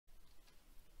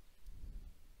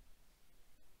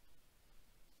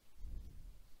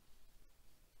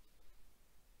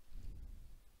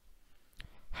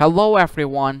Hello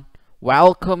everyone,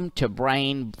 welcome to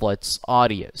Brain Blitz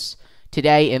Audios.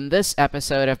 Today in this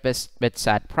episode of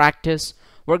BITSAT Practice,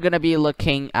 we're going to be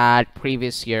looking at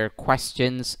previous year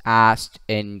questions asked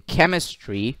in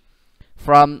chemistry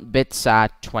from BITSAT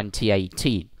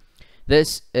 2018.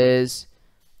 This is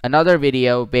another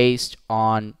video based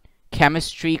on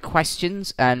chemistry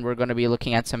questions, and we're going to be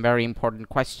looking at some very important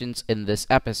questions in this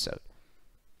episode.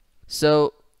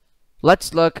 So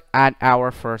let's look at our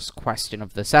first question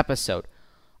of this episode.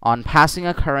 On passing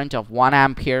a current of 1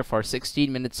 ampere for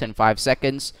 16 minutes and 5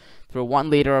 seconds through 1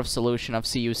 liter of solution of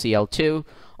CuCl2,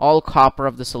 all copper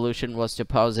of the solution was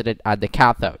deposited at the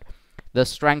cathode. The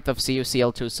strength of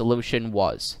CuCl2 solution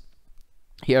was.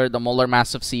 Here the molar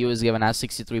mass of Cu is given as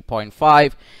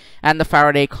 63.5 and the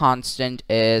Faraday constant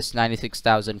is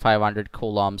 96,500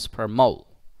 coulombs per mole.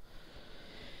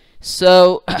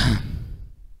 So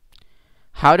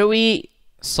how do we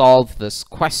solve this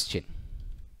question?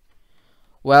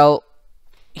 Well,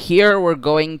 here we're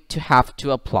going to have to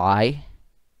apply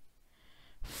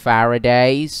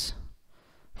Faraday's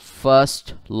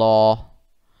first law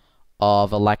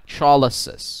of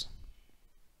electrolysis.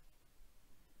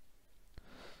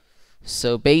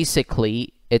 So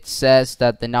basically, it says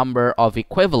that the number of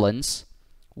equivalents,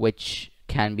 which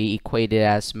can be equated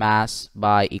as mass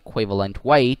by equivalent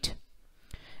weight,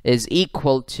 is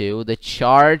equal to the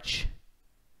charge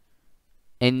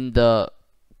in the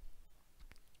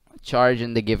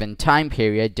given time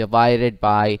period divided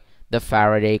by the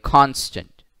Faraday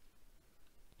constant.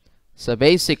 So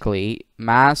basically,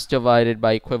 mass divided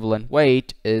by equivalent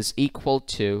weight is equal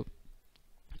to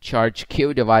charge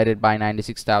Q divided by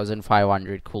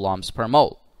 96,500 coulombs per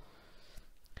mole.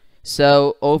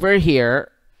 So over here,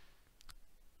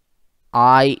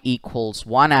 I equals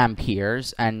 1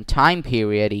 amperes and time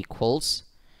period equals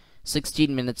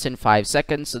 16 minutes and 5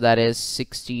 seconds. So that is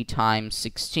 60 times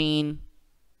 16,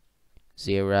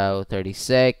 0,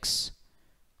 36,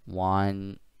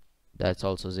 1, that's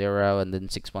also 0, and then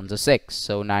 6 ones are 6,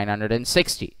 so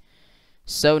 960.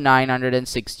 So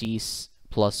 960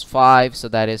 plus 5, so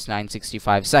that is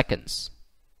 965 seconds.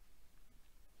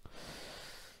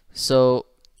 So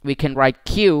we can write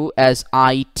Q as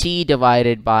IT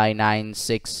divided by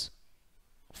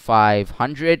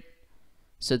 96500.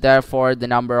 So therefore the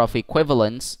number of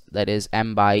equivalents, that is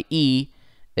M by E,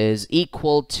 is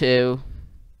equal to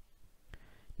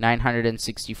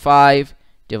 965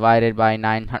 divided by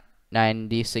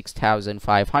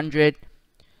 96,500.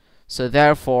 So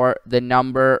therefore the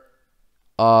number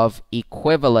of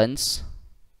equivalents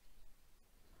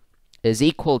is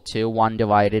equal to 1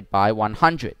 divided by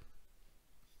 100.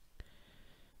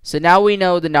 So now we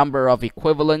know the number of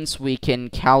equivalents. We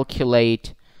can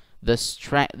calculate the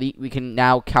strength. We can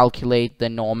now calculate the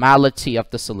normality of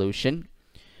the solution,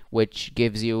 which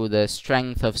gives you the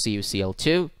strength of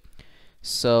CuCl2.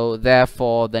 So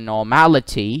therefore the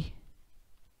normality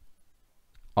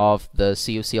of the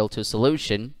CuCl2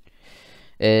 solution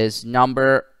is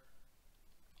number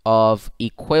of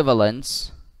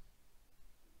equivalents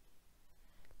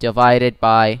divided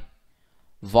by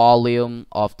volume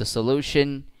of the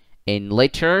solution in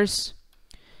liters.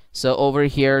 So over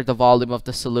here the volume of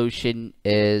the solution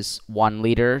is 1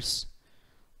 liter,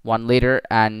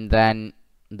 and then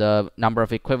the number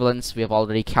of equivalents, we have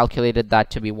already calculated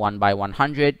that to be 1 by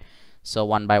 100. So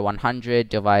 1 by 100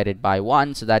 divided by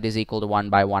 1, so that is equal to 1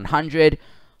 by 100,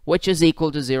 which is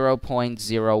equal to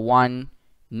 0.01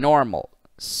 normal.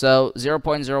 So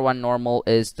 0.01 normal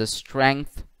is the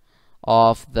strength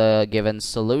of the given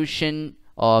solution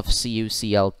of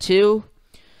CuCl2.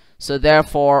 So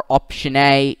therefore option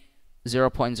A,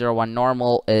 0.01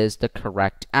 normal, is the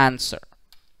correct answer.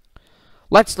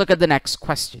 Let's look at the next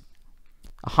question.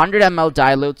 A 100 ml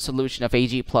dilute solution of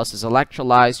Ag plus is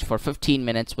electrolyzed for 15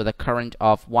 minutes with a current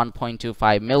of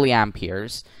 1.25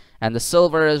 milliamperes and the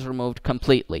silver is removed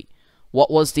completely. What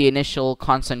was the initial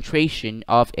concentration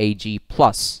of Ag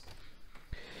plus?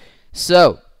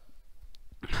 So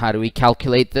how do we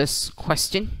calculate this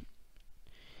question?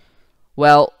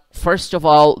 Well, first of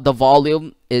all, the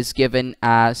volume is given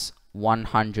as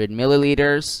 100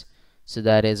 milliliters. So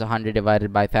that is 100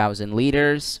 divided by 1,000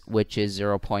 liters, which is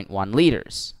 0.1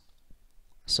 liters.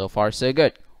 So far, so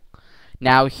good.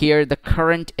 Now here the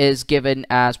current is given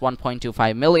as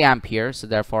 1.25 milliamperes. So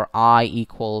therefore I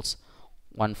equals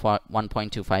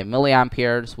 1.25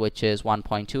 milliamperes, which is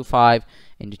 1.25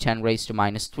 into 10 raised to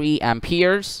minus 3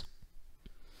 amperes.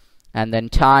 And then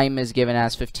time is given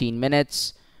as 15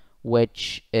 minutes,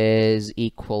 which is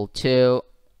equal to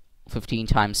 15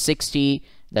 times 60,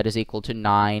 that is equal to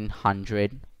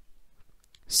 900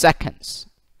 seconds.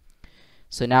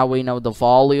 So now we know the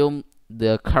volume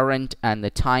the current and the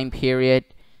time period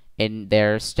in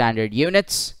their standard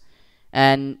units.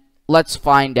 And let's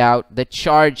find out the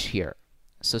charge here.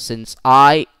 So since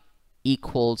I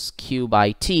equals Q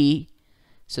by T,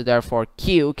 so therefore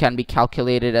Q can be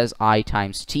calculated as I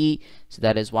times T. So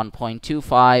that is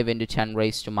 1.25 into 10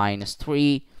 raised to minus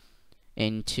 3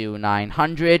 into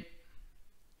 900.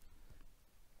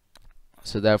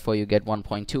 So therefore you get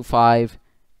 1.25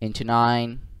 into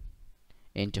 9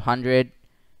 into 100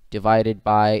 divided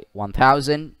by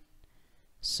 1000.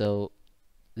 So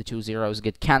the two zeros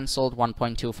get cancelled.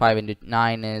 1.25 into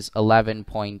 9 is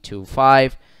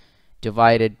 11.25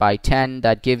 divided by 10.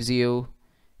 That gives you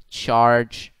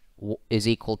charge is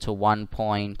equal to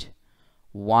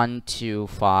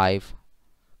 1.125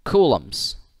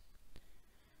 coulombs.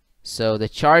 So the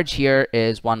charge here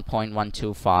is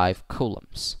 1.125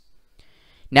 coulombs.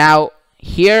 Now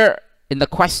here in the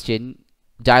question,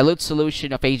 dilute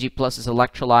solution of Ag plus is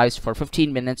electrolyzed for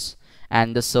 15 minutes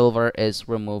and the silver is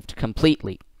removed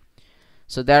completely.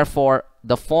 So therefore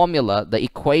the formula, the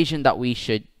equation that we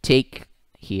should take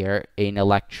here in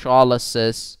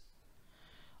electrolysis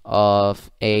of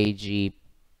Ag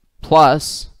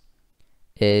plus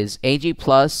is Ag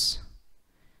plus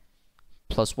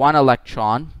 1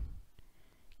 electron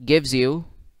gives you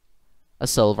a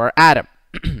silver atom.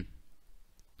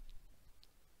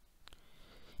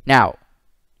 Now,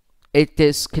 it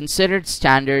is considered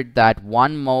standard that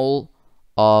 1 mole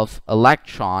of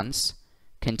electrons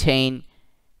contain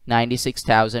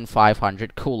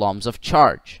 96,500 coulombs of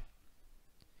charge.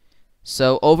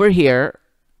 So over here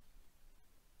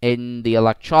in the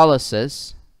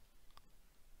electrolysis,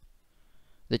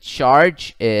 the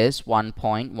charge is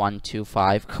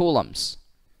 1.125 coulombs.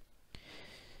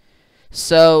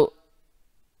 So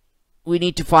we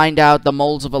need to find out the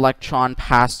moles of electron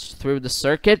passed through the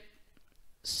circuit.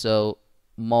 So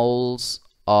moles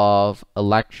of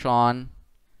electron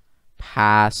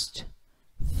passed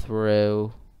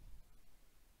through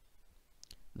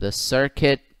the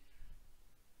circuit.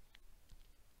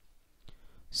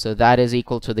 So that is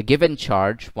equal to the given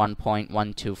charge,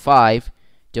 1.125,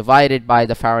 divided by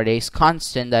the Faraday's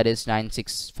constant, that is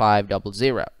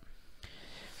 96500.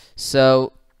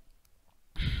 So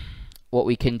what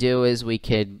we can do is we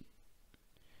could,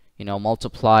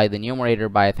 multiply the numerator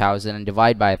by 1000 and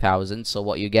divide by 1000. So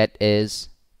what you get is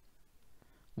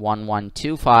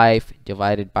 1125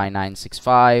 divided by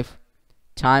 965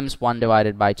 times 1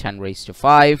 divided by 10 raised to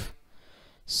 5.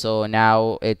 So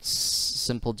now it's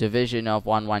simple division of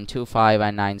 1125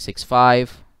 and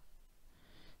 965.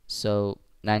 So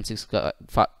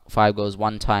 965 goes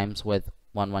 1 times with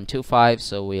 1125,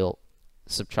 so we'll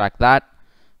subtract that.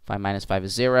 5 minus 5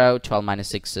 is 0, 12 minus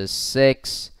 6 is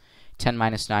 6, 10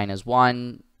 minus 9 is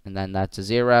 1, and then that's a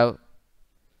 0.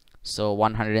 So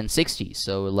 160.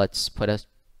 So let's put a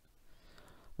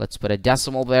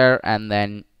decimal there and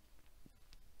then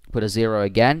put a 0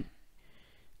 again.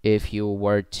 If you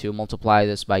were to multiply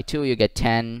this by 2, you get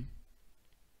 10,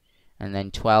 and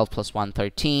then 12 plus 1,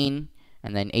 13,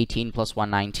 and then 18 plus 1,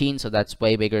 19. So that's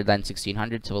way bigger than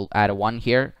 1600, so we'll add a 1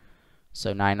 here.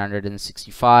 So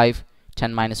 965.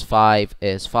 10 minus 5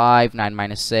 is 5. 9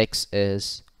 minus 6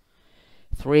 is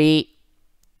 3.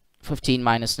 15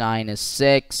 minus 9 is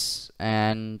 6,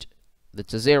 and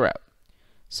that's a 0.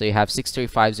 So you have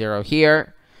 6350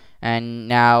 here, and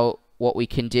now what we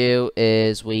can do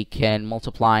is we can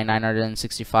multiply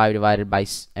 965 divided by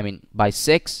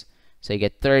 6, so you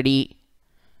get 30,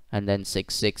 and then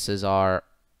 6 sixes are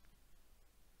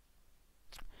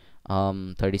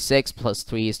 36, plus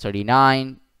 3 is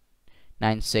 39,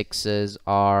 9 sixes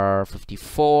are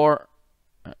 54,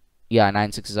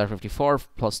 9 sixes are 54,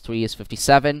 plus 3 is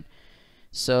 57,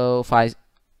 so 5,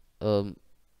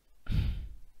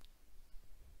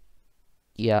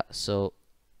 so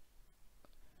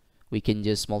we can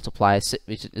just multiply,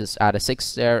 we just add a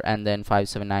 6 there, and then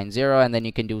 5790, and then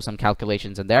you can do some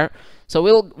calculations in there. So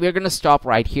we're going to stop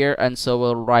right here, and so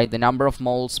we'll write the number of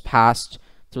moles passed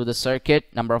through the circuit,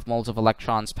 number of moles of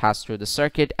electrons passed through the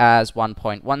circuit as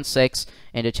 1.16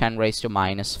 into 10 raised to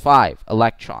minus 5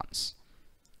 electrons.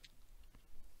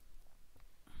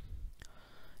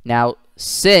 Now,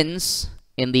 since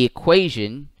in the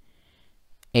equation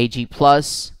Ag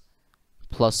plus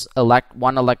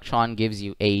 1 electron gives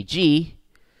you Ag,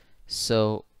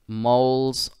 so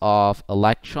moles of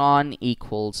electron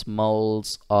equals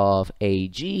moles of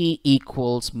Ag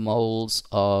equals moles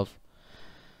of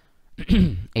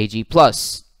Ag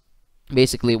plus.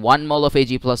 Basically 1 mole of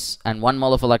Ag plus and 1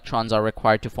 mole of electrons are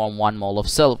required to form 1 mole of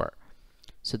silver.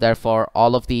 So therefore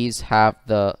all of these have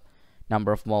the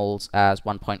number of moles as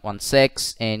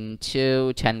 1.16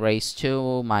 into 10 raised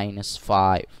to minus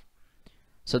 5.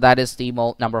 So that is the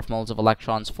number of moles of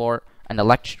electrons for an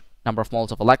number of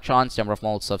moles of electrons, number of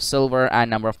moles of silver, and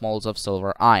number of moles of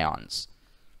silver ions.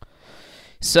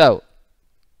 So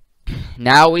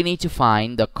now we need to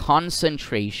find the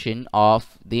concentration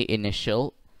of the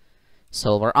initial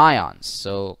silver ions.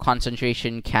 So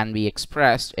concentration can be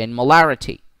expressed in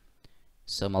molarity.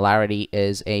 So molarity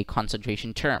is a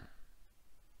concentration term.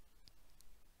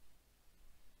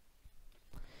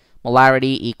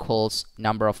 Molarity equals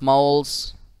number of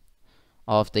moles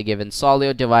of the given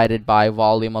solute divided by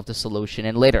volume of the solution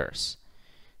in liters.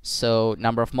 So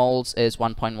number of moles is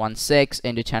 1.16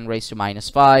 into 10 raised to minus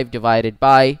 5 divided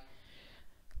by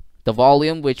the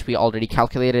volume, which we already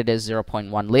calculated, is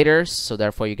 0.1 liters. So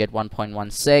therefore you get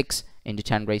 1.16 into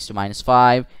 10 raised to minus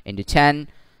 5 into 10.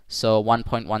 So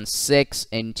 1.16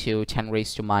 into 10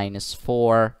 raised to minus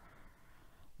 4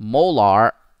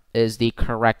 molar is the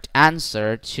correct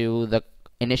answer to the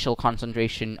initial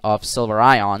concentration of silver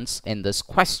ions in this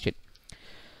question.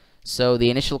 So the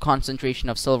initial concentration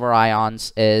of silver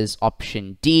ions is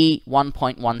option D,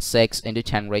 1.16 into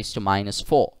 10 raised to minus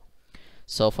 4.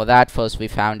 So for that, first we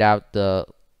found out the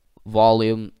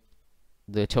volume,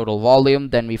 the total volume,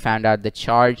 then we found out the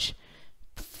charge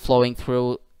flowing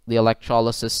through the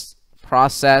electrolysis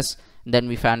process, and then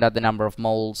we found out the number of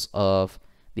moles of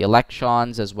the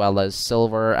electrons as well as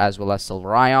silver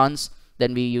ions.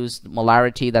 Then we used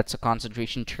molarity, that's a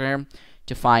concentration term,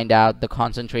 to find out the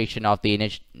concentration of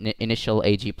the initial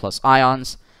Ag plus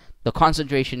ions. The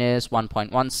concentration is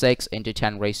 1.16 into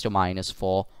 10 raised to minus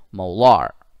 4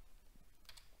 molar.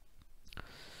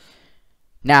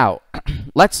 Now,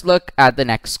 let's look at the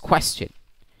next question.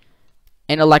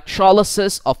 In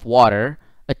electrolysis of water,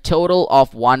 a total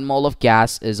of 1 mole of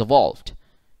gas is evolved.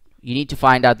 You need to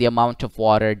find out the amount of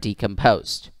water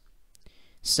decomposed.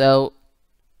 So,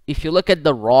 if you look at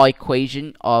the raw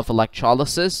equation of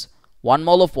electrolysis, 1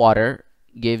 mole of water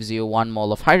gives you 1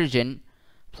 mole of hydrogen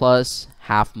plus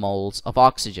half moles of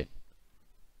oxygen.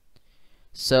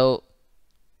 So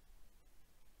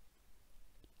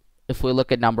if we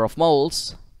look at number of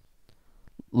moles,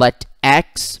 let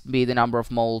X be the number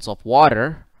of moles of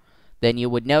water, then you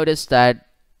would notice that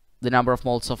the number of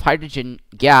moles of hydrogen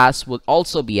gas would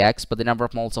also be X, but the number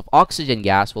of moles of oxygen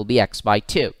gas will be X by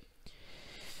 2.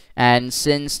 And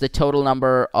since the total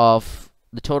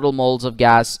moles of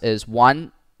gas is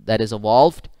 1 that is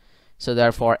evolved, so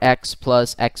therefore X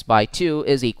plus X by 2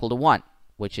 is equal to 1,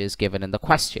 which is given in the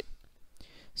question.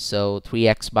 So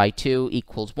 3X by 2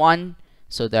 equals 1,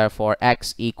 so therefore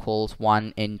X equals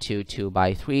 1 into 2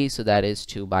 by 3, so that is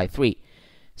 2 by 3.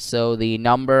 So the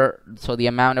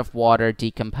amount of water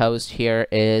decomposed here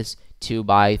is 2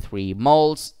 by 3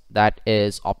 moles. That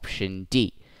is option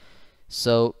D.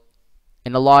 So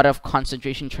in a lot of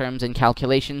concentration terms and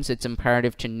calculations, it's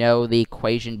imperative to know the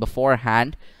equation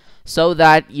beforehand so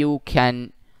that you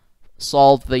can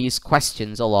solve these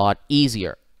questions a lot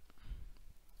easier.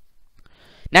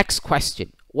 Next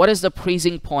question. What is the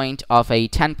freezing point of a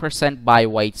 10% by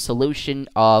weight solution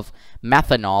of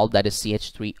methanol, that is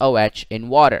CH3OH, in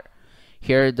water?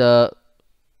 Here the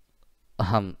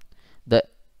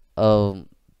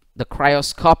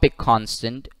cryoscopic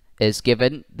constant is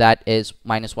given, that is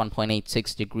minus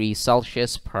 1.86 degrees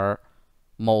Celsius per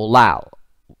molal.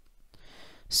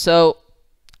 So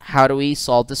how do we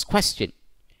solve this question?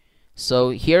 So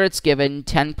here it's given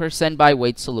 10% by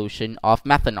weight solution of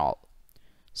methanol.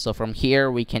 So from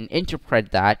here we can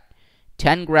interpret that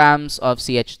 10 grams of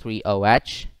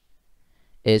CH3OH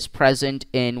is present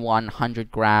in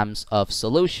 100 grams of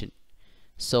solution.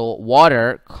 So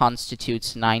water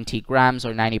constitutes 90 grams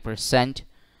or 90%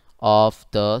 of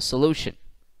the solution.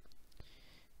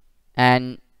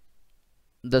 And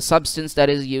the substance that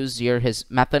is used here is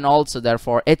methanol, so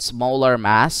therefore its molar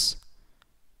mass,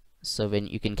 so when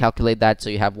you can calculate that, so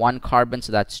you have 1 carbon,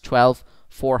 so that's 12,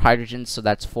 4 hydrogens, so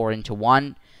that's 4 into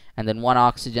 1, and then 1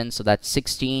 oxygen, so that's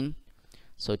 16.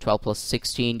 So 12 plus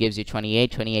 16 gives you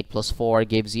 28, 28 plus 4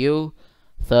 gives you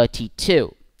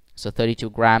 32. So 32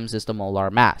 grams is the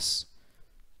molar mass.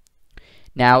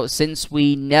 Now since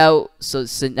we know,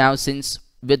 since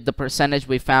with the percentage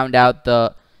we found out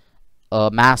the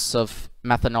mass of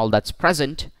methanol that's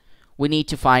present, we need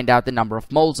to find out the number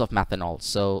of moles of methanol.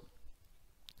 So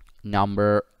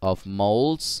number of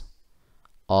moles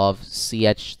of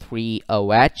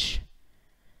CH3OH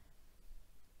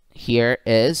here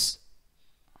is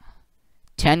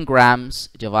 10 grams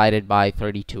divided by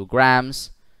 32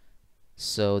 grams,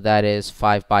 so that is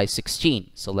 5 by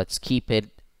 16. So let's keep it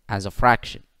as a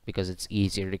fraction because it's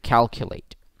easier to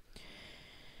calculate.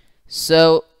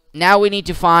 So now we need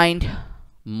to find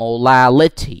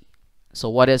molality. So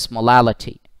what is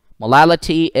molality?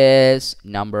 Molality is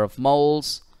number of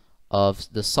moles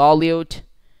of the solute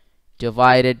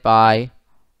divided by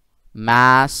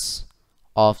mass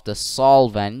of the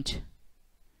solvent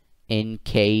in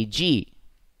kg.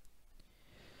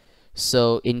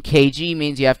 So in kg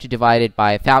means you have to divide it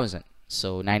by 1,000.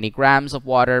 So 90 grams of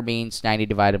water means 90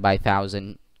 divided by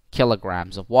 1,000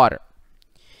 kilograms of water.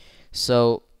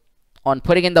 So on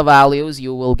putting in the values,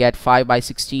 you will get 5 by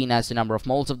 16 as the number of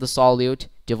moles of the solute.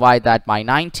 Divide that by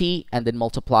 90 and then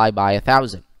multiply by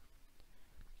 1,000.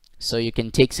 So you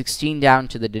can take 16 down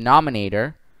to the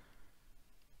denominator.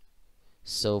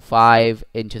 So 5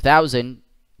 into 1,000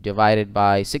 divided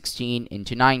by 16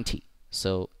 into 90.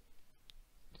 So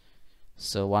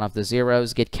one of the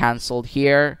zeros get cancelled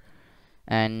here,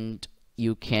 and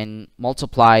you can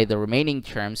multiply the remaining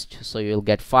terms, so you'll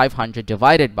get 500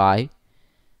 divided by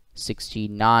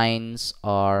 16 nines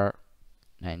are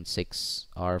 9 6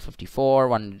 are 54.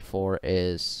 104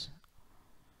 is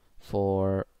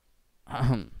 4.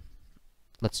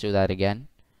 Let's do that again.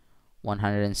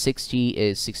 160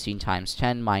 is 16 times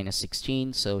 10 minus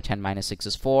 16, so 10 minus 6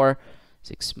 is 4.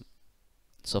 6,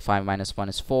 so 5 minus 1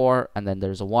 is 4, and then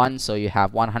there's a 1, so you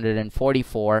have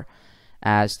 144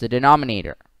 as the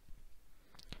denominator.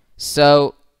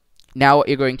 So now what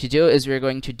you're going to do is we're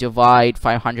going to divide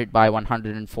 500 by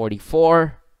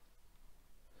 144.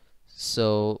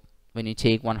 So when you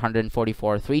take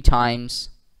 144 3 times,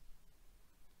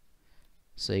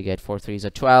 so you get 4 3s are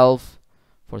 12.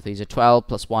 4 3s are 12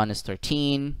 plus 1 is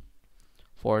 13.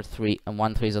 4 3 and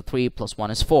 1 3s are 3 plus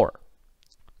 1 is 4.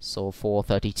 So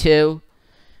 432.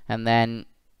 And then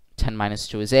 10 minus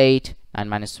 2 is 8. 9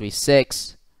 minus 3 is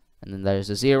 6. And then there's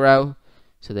a 0.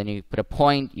 So then you put a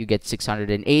point, you get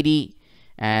 680.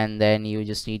 And then you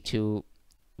just need to,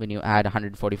 when you add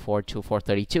 144 to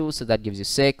 432, so that gives you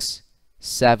 6,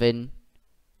 7,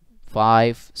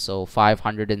 5. So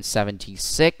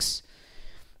 576.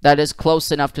 That is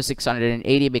close enough to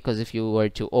 680, because if you were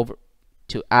to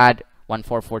add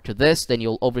 144 to this, then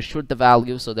you'll overshoot the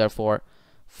value. So therefore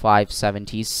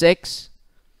 576.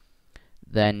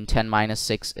 Then 10 minus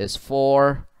 6 is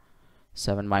 4.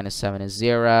 7 minus 7 is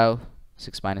 0.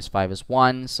 6 minus 5 is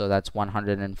 1. So that's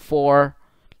 104.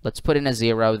 Let's put in a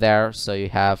 0 there. So you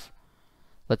have,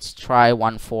 let's try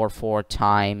 144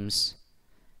 times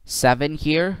 7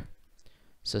 here.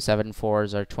 So 7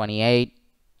 4s are 28.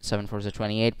 7 4s are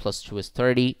 28, plus 2 is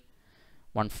 30.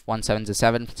 1 7 is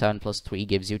 7. 7 plus 3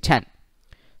 gives you 10.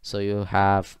 So you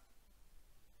have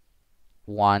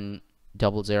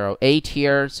 1008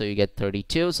 here, so you get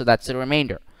 32. So that's the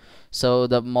remainder. So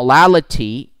the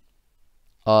molality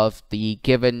of the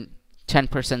given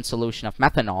 10% solution of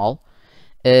methanol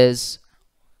is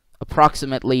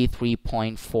approximately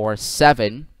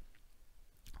 3.47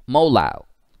 molal.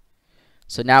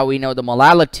 So now we know the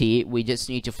molality. We just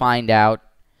need to find out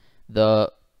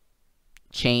the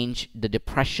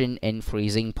depression in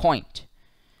freezing point.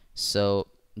 So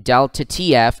delta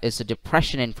TF is the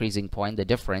depression in freezing point, the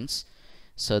difference.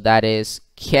 So that is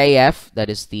KF, that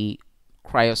is the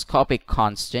cryoscopic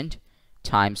constant,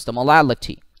 times the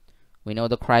molality. We know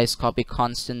the cryoscopic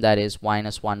constant, that is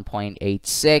minus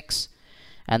 1.86,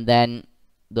 and then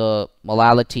the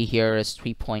molality here is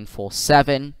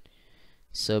 3.47.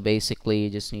 So basically you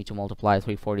just need to multiply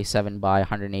 347 by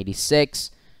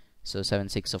 186. So 7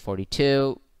 6 are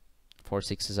 42. 4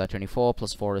 6s are 24,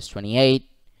 plus 4 is 28.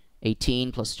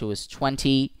 18 plus 2 is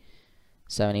 20.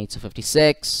 7 8s are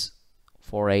 56.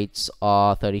 4 8s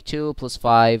are 32, plus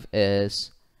 5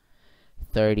 is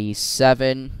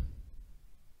 37.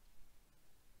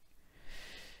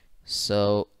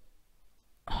 So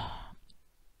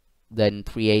then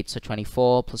 3 8s are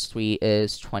 24, plus 3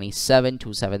 is 27.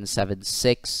 2 7 7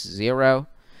 6 0.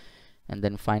 And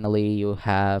then finally you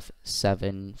have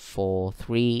 7 4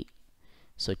 3.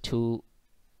 So 2,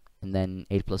 and then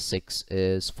 8 plus 6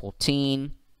 is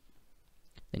 14.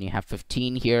 Then you have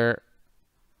 15 here.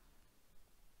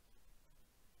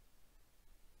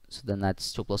 So then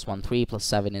that's 2 plus 1 3, plus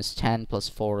 7 is 10, plus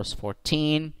 4 is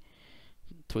 14.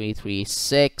 3 3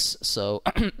 6. So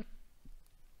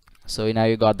so now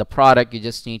you got the product. You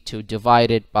just need to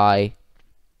divide it by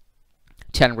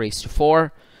 10 raised to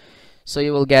 4. So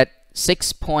you will get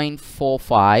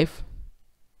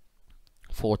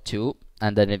 6.4542,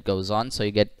 and then it goes on. So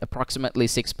you get approximately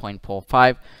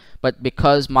 6.45. But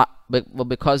because the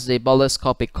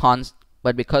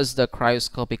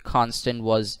cryoscopic constant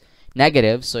was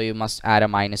negative, so you must add a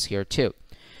minus here too.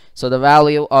 So the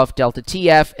value of delta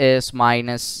TF is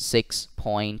minus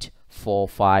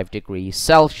 6.45 degrees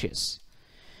Celsius.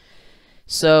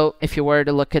 So if you were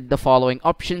to look at the following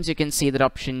options, you can see that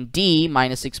option D,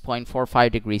 minus 6.45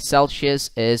 degrees Celsius,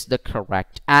 is the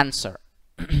correct answer.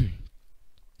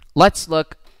 Let's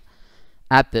look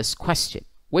at this question.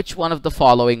 Which one of the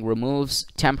following removes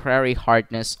temporary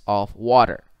hardness of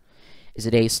water? Is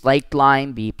it A, slaked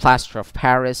lime, B, plaster of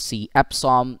Paris, C,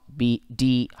 Epsom,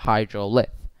 D, hydrolith?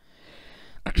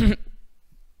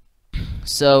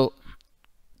 So,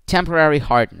 temporary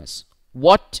hardness.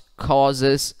 What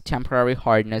causes temporary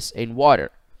hardness in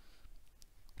water?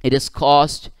 It is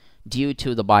caused due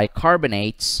to the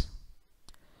bicarbonates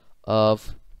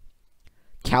of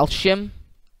calcium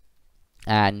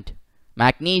and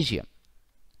magnesium.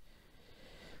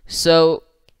 So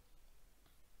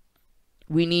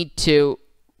we need to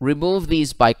remove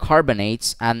these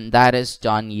bicarbonates, and that is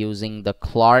done using the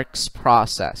Clark's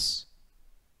process.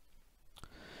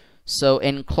 So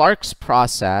in Clark's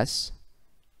process,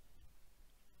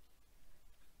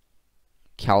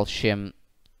 calcium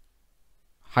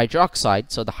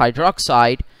hydroxide, so the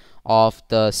hydroxide of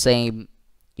the same,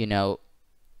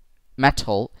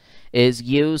 metal is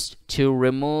used to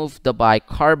remove the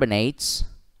bicarbonates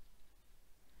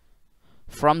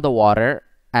from the water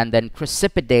and then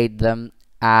precipitate them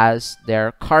as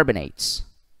their carbonates.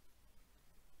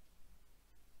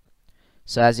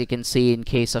 So as you can see, in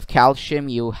case of calcium,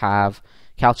 you have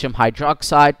calcium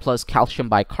hydroxide plus calcium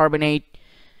bicarbonate.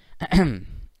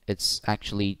 It's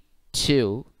actually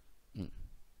 2.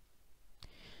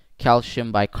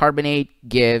 Calcium bicarbonate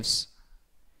gives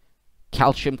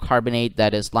calcium carbonate,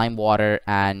 that is lime water,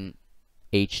 and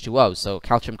H2O. So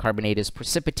calcium carbonate is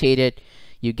precipitated,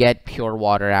 you get pure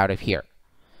water out of here.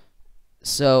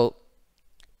 So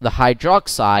the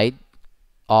hydroxide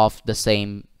of the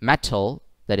same metal,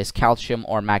 that is calcium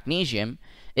or magnesium,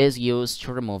 is used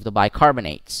to remove the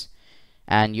bicarbonates.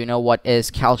 And you know what is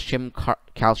calcium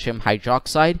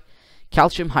hydroxide?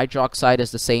 Calcium hydroxide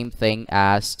is the same thing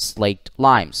as slaked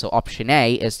lime. So option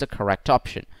A is the correct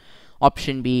option.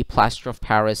 Option B, plaster of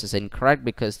Paris, is incorrect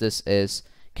because this is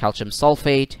calcium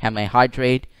sulfate,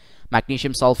 hemihydrate.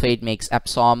 Magnesium sulfate makes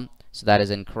Epsom, so that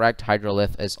is incorrect.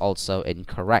 Hydrolith is also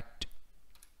incorrect.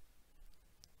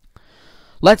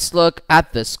 Let's look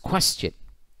at this question.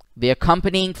 The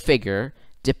accompanying figure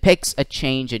depicts a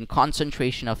change in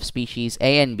concentration of species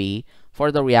A and B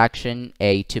for the reaction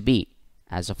A to B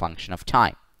as a function of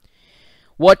time.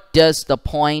 What does the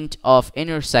point of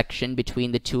intersection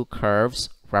between the two curves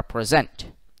represent?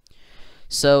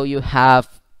 So you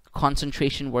have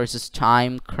concentration versus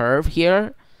time curve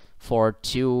here for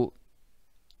two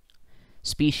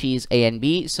species A and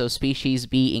B. So species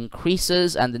B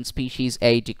increases and then species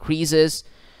A decreases.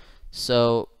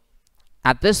 So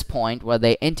at this point where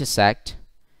they intersect,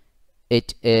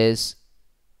 it is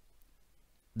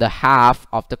the half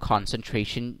of the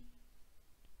concentration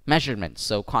measurement.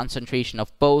 So concentration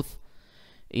of both,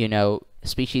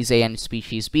 species A and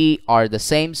species B are the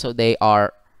same, so they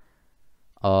are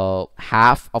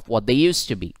half of what they used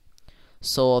to be.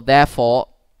 So therefore,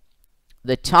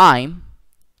 the time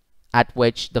at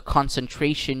which the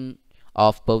concentration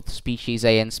of both species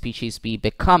A and species B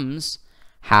becomes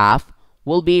half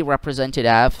will be represented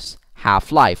as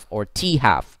half-life, or T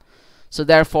half. So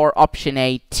therefore, option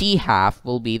A, T half,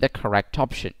 will be the correct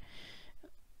option.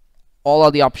 All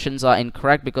of the options are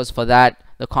incorrect because for that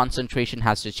the concentration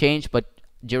has to change, but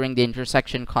during the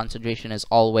intersection, concentration is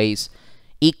always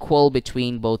equal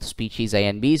between both species A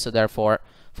and B. So therefore,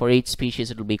 for each species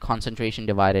it will be concentration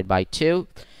divided by 2.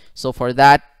 So for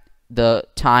that, the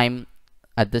time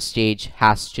at this stage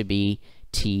has to be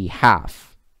T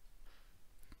half.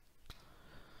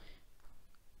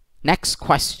 Next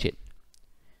question.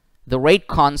 The rate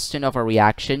constant of a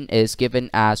reaction is given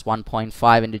as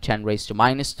 1.5 into 10 raised to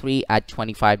minus 3 at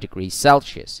 25 degrees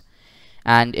Celsius.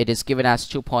 And it is given as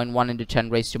 2.1 into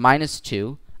 10 raised to minus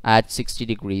 2 at 60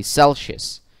 degrees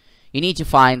Celsius. You need to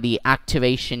find the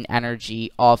activation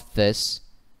energy of this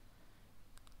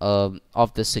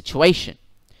situation.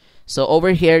 So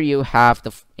over here you have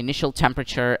the initial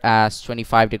temperature as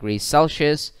 25 degrees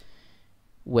Celsius,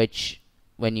 which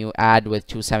when you add with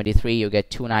 273 you get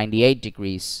 298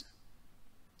 degrees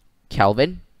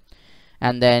Kelvin,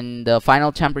 and then the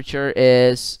final temperature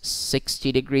is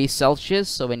 60 degrees Celsius,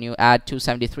 so when you add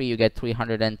 273 you get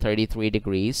 333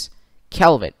 degrees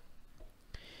Kelvin.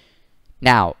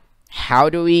 Now, how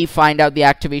do we find out the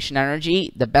activation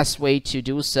energy? The best way to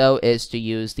do so is to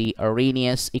use the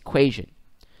Arrhenius equation.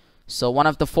 So one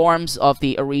of the forms of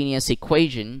the Arrhenius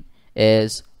equation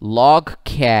is log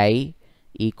K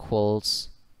equals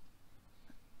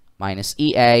minus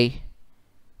EA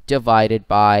divided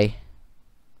by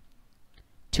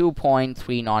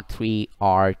 2.303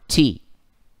 RT.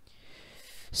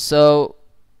 So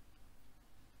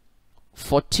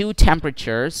for two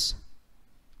temperatures,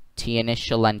 T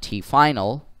initial and T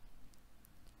final,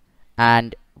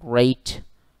 and rate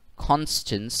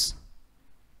constants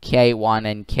K1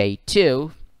 and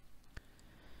K2,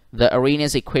 the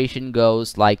Arrhenius equation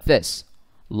goes like this: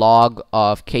 log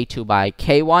of K2 by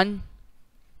K1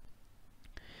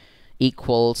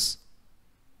 equals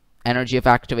energy of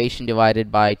activation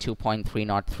divided by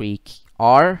 2.303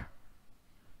 R,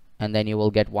 and then you will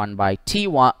get 1 by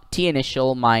T1, T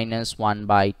initial minus 1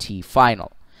 by T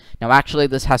final. Now actually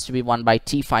this has to be 1 by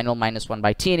T final minus 1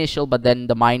 by T initial, but then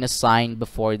the minus sign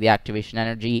before the activation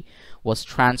energy was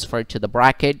transferred to the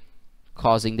bracket,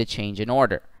 causing the change in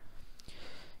order.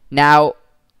 Now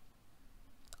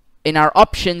in our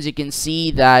options you can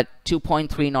see that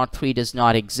 2.303 does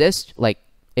not exist, like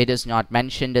it is not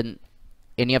mentioned in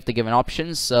any of the given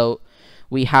options, so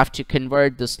we have to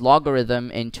convert this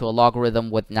logarithm into a logarithm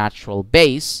with natural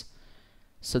base.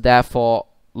 So therefore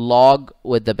log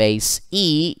with the base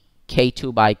e,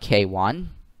 K2 by K1,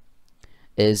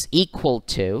 is equal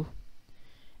to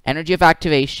energy of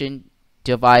activation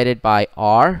divided by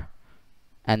R,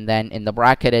 and then in the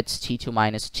bracket it's T2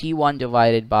 minus T1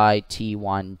 divided by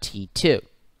T1 T2.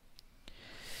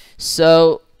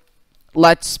 So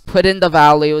let's put in the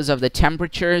values of the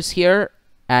temperatures here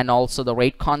and also the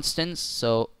rate constants.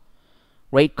 So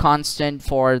rate constant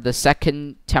for the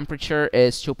second temperature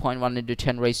is 2.1 into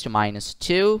 10 raised to minus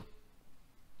 2.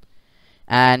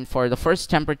 And for the first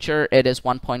temperature, it is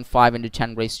 1.5 into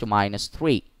 10 raised to minus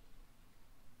 3.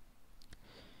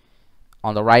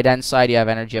 On the right hand side, you have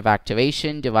energy of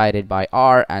activation divided by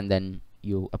R, and then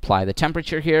you apply the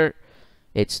temperature here.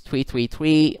 It's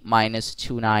 333 minus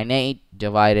 298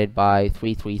 divided by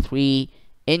 333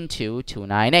 into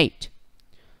 298.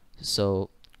 So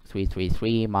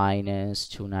 333 minus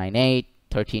 298,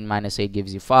 13 minus 8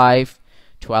 gives you 5,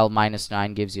 12 minus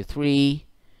 9 gives you 3,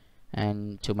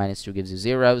 and 2 minus 2 gives you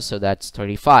 0, so that's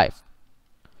 35.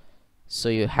 So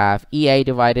you have EA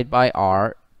divided by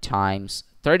R times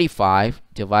 35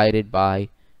 divided by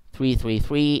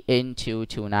 333 into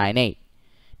 298.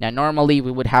 Now normally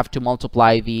we would have to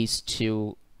multiply these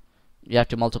two, you have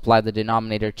to multiply the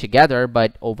denominator together,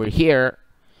 but over here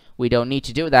we don't need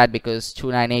to do that because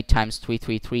 298 times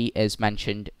 333 is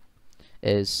mentioned,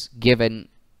 is given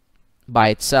by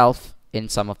itself in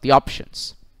some of the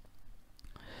options.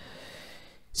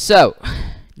 So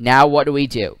now what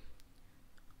do?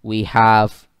 We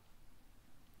have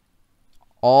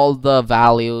all the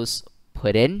values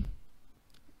put in.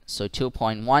 So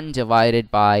 2.1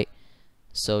 divided by,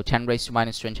 so 10 raised to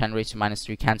minus 2 and 10 raised to minus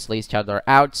 3 cancel each other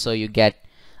out, so you get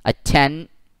a 10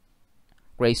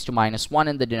 raised to minus 1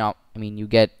 in the denominator. I mean, you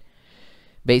get,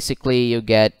 basically you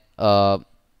get 10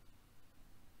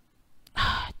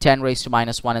 raised to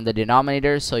minus 1 in the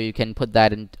denominator, so you can put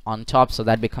that in on top, so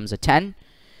that becomes a 10.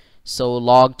 So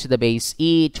log to the base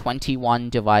e, 21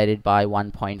 divided by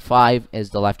 1.5 is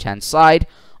the left hand side.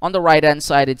 On the right hand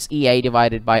side, it's EA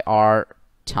divided by R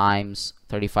times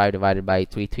 35 divided by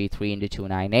 333 into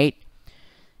 298.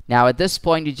 Now at this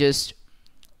point you just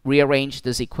rearrange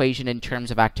this equation in terms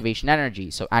of activation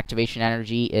energy. So activation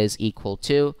energy is equal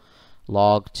to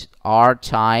log R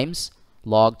times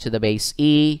log to the base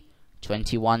e,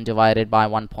 21 divided by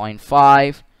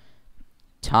 1.5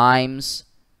 times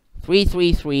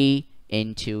 333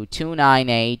 into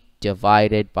 298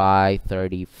 divided by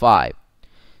 35.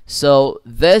 So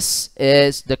this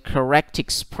is the correct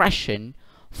expression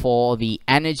for the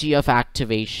energy of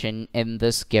activation in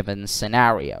this given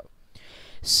scenario.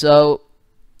 So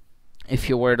if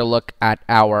you were to look at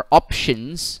our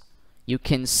options, you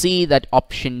can see that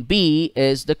option B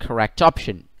is the correct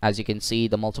option. As you can see,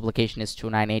 the multiplication is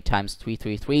 298 times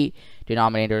 333,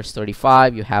 denominator is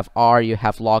 35, you have R, you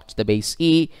have log to the base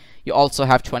e, you also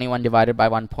have 21 divided by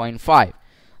 1.5.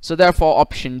 So therefore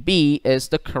option B is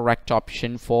the correct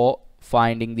option for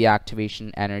finding the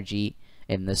activation energy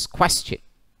in this question.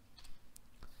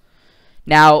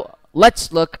 Now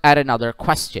let's look at another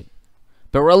question.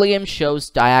 Beryllium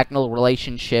shows diagonal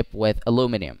relationship with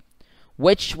aluminum.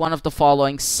 Which one of the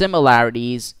following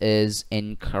similarities is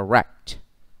incorrect?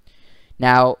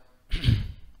 Now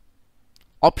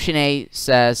option A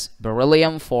says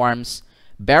beryllium forms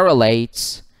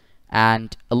berylates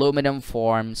and aluminum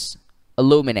forms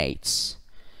illuminates.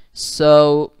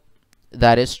 So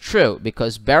that is true,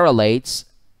 because berylates,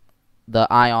 the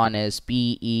ion is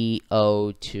BeO2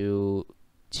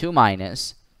 2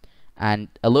 minus, and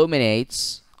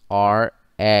illuminates are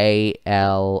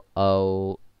AlO2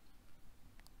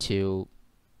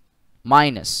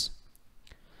 minus.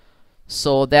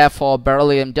 So therefore,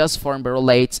 beryllium does form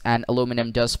beryllates and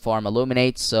aluminum does form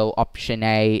aluminates. So option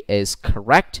A is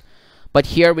correct. But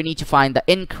here we need to find the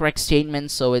incorrect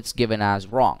statement, so it's given as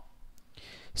wrong.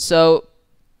 So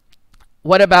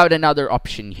what about another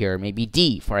option here? Maybe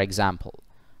D, for example.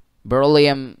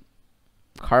 Beryllium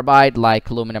carbide, like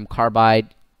aluminum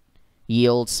carbide,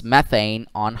 yields methane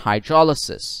on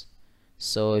hydrolysis.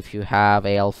 So if you have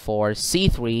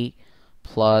Al4C3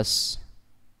 plus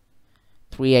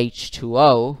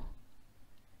 3H2O,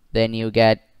 then you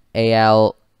get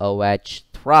AlOH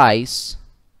thrice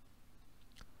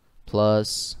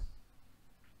plus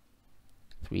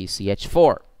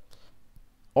 3CH4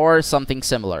 or something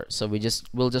similar. So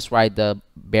we'll just write the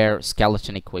bare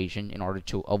skeleton equation in order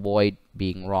to avoid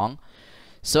being wrong.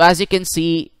 So as you can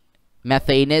see,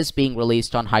 methane is being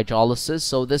released on hydrolysis,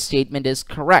 so this statement is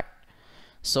correct.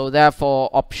 So therefore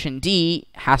option D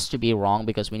has to be wrong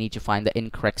because we need to find the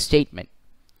incorrect statement.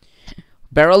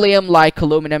 Beryllium, like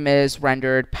aluminum, is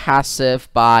rendered passive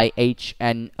by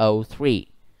HNO3.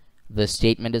 This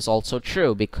statement is also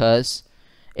true because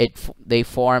they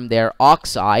form their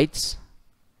oxides.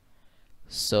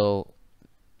 So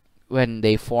when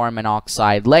they form an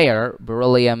oxide layer,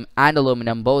 beryllium and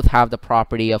aluminum both have the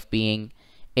property of being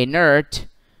inert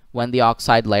when the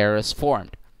oxide layer is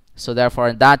formed. So therefore,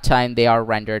 at that time, they are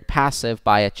rendered passive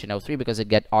by HNO3 because it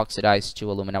gets oxidized to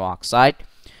aluminum oxide.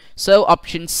 So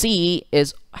option C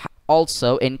is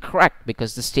also incorrect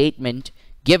because the statement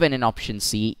given in option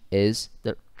C is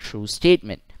the true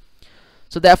statement.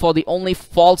 So therefore, the only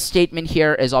false statement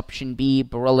here is option B,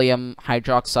 beryllium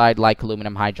hydroxide, like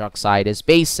aluminum hydroxide, is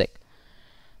basic.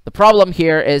 The problem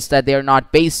here is that they are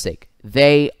not basic.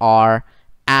 They are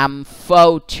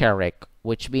amphoteric,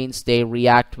 which means they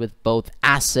react with both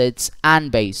acids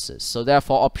and bases. So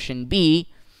therefore, option B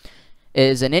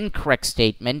is an incorrect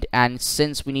statement, and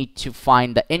since we need to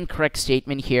find the incorrect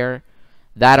statement here,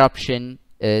 that option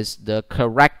is the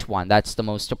correct one. That's the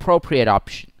most appropriate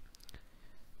option.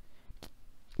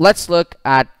 Let's look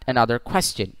at another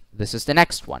question. This is the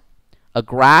next one. A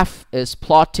graph is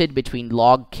plotted between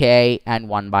log K and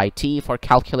 1 by T for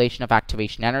calculation of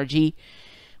activation energy.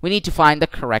 We need to find the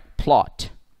correct plot.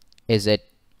 Is it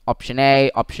option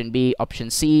A, option B, option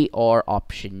C, or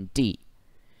option D?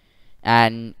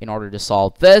 And in order to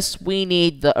solve this, we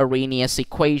need the Arrhenius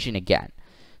equation again.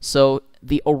 So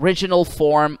the original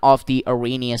form of the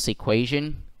Arrhenius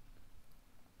equation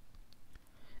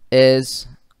is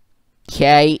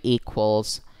K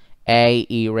equals A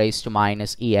e raised to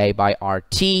minus EA by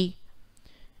RT.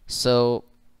 So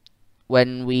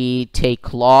when we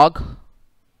take log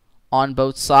on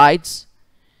both sides,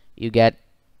 you get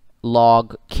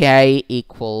log K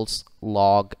equals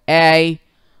log A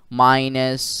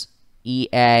minus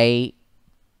EA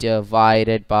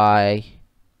divided by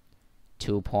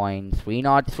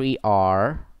 2.303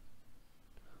 R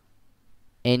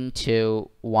into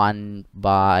 1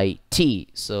 by T.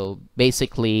 So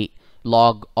basically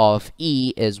log of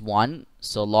E is 1,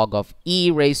 so log of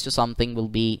E raised to something will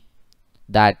be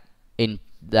that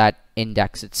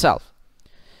index itself.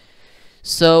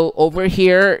 So over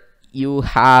here you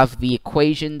have the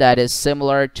equation that is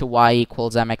similar to y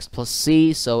equals mx plus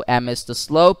c. So m is the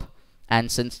slope,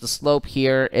 and since the slope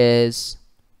here is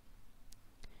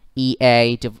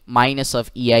EA minus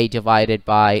of EA divided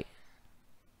by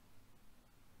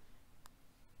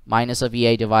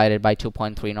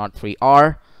 2.303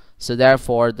 R, so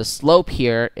therefore the slope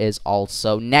here is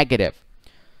also negative.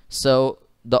 So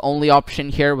the only option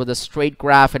here with a straight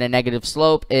graph and a negative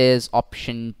slope is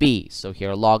option B. So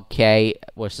here log K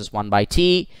versus 1 by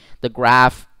T, the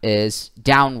graph is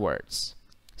downwards.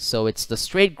 So it's the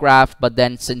straight graph, but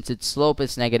then since its slope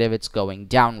is negative, it's going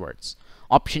downwards.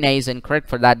 Option A is incorrect.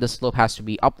 For that, the slope has to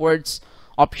be upwards.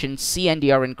 Option C and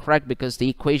D are incorrect because the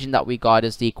equation that we got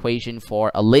is the equation for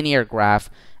a linear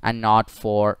graph and not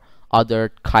for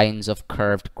other kinds of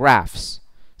curved graphs.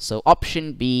 So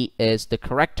option B is the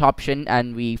correct option,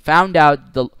 and we found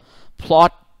out the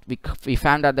plot. We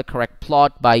found out the correct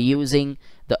plot by using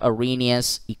the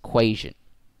Arrhenius equation.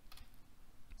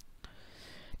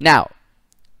 Now,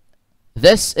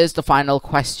 this is the final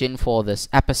question for this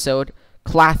episode.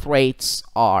 Clathrates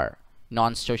are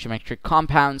non-stoichiometric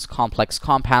compounds, complex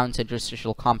compounds,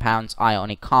 interstitial compounds,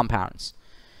 ionic compounds.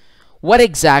 What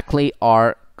exactly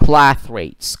are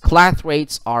clathrates?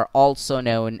 Clathrates are also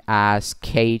known as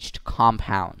caged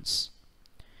compounds.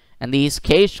 And these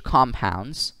caged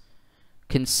compounds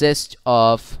consist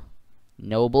of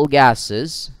noble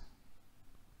gases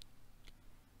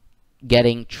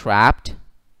getting trapped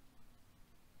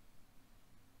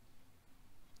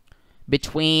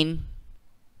between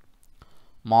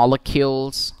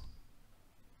molecules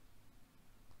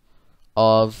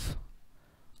of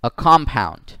a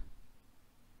compound.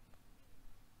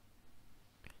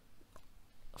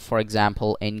 For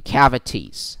example, in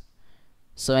cavities.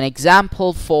 So an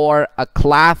example for a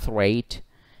clathrate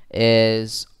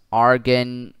is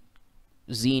argon,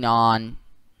 xenon,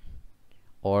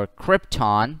 or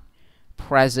krypton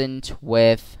present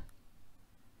with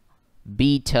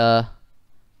beta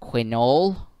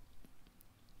quinol.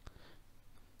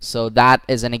 So that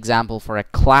is an example for a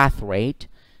clathrate.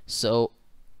 So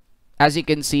as you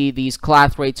can see, these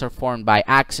clathrates are formed by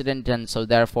accident, and so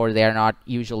therefore they are not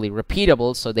usually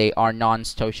repeatable, so they are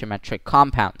non-stoichiometric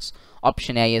compounds.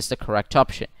 Option A is the correct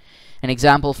option. An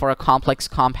example for a complex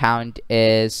compound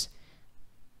is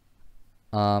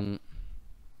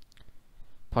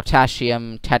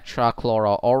potassium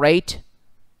tetrachloroaurate,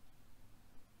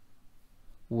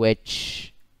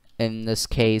 which in this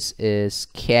case is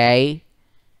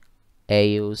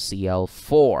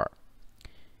KAuCl4.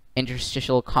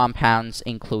 Interstitial compounds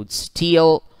include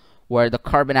steel, where the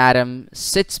carbon atom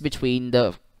sits between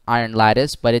the iron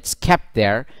lattice, but it's kept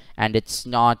there and it's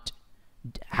not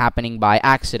happening by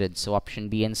accident. So option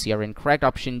B and C are incorrect.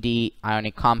 Option D,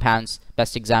 ionic compounds.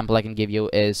 Best example I can give you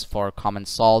is for common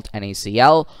salt,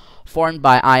 NaCl, formed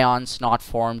by ions, not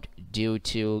formed due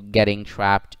to getting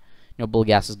trapped, noble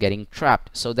gases getting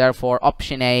trapped. So therefore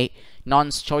option A,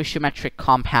 non-stoichiometric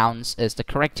compounds, is the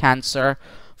correct answer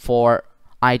for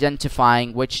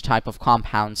identifying which type of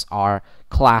compounds are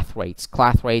clathrates.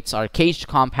 Clathrates are caged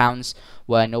compounds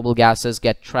where noble gases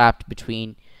get trapped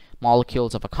between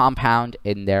molecules of a compound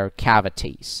in their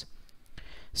cavities.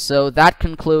 So that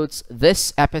concludes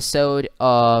this episode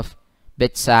of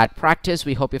BITSAT Practice.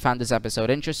 We hope you found this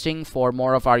episode interesting. For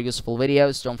more of our useful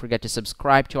videos, don't forget to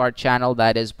subscribe to our channel,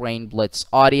 that is Brain Blitz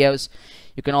Audios.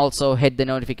 You can also hit the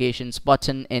notifications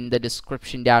button in the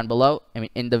description down below,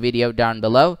 in the video down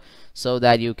below, so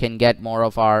that you can get more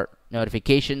of our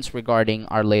notifications regarding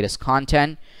our latest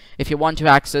content. If you want to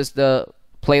access the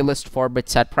playlist for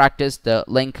BITSAT Practice, the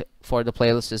link for the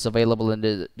playlist is available in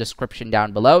the description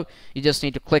down below. You just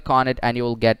need to click on it and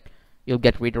you'll get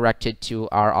redirected to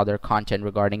our other content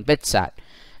regarding BITSAT.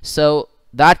 So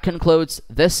that concludes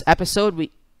this episode.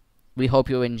 We hope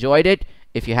you enjoyed it.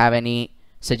 If you have any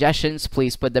suggestions,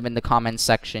 please put them in the comments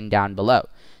section down below.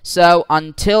 So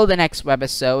until the next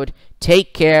webisode,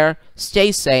 take care,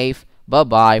 stay safe,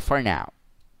 bye-bye for now.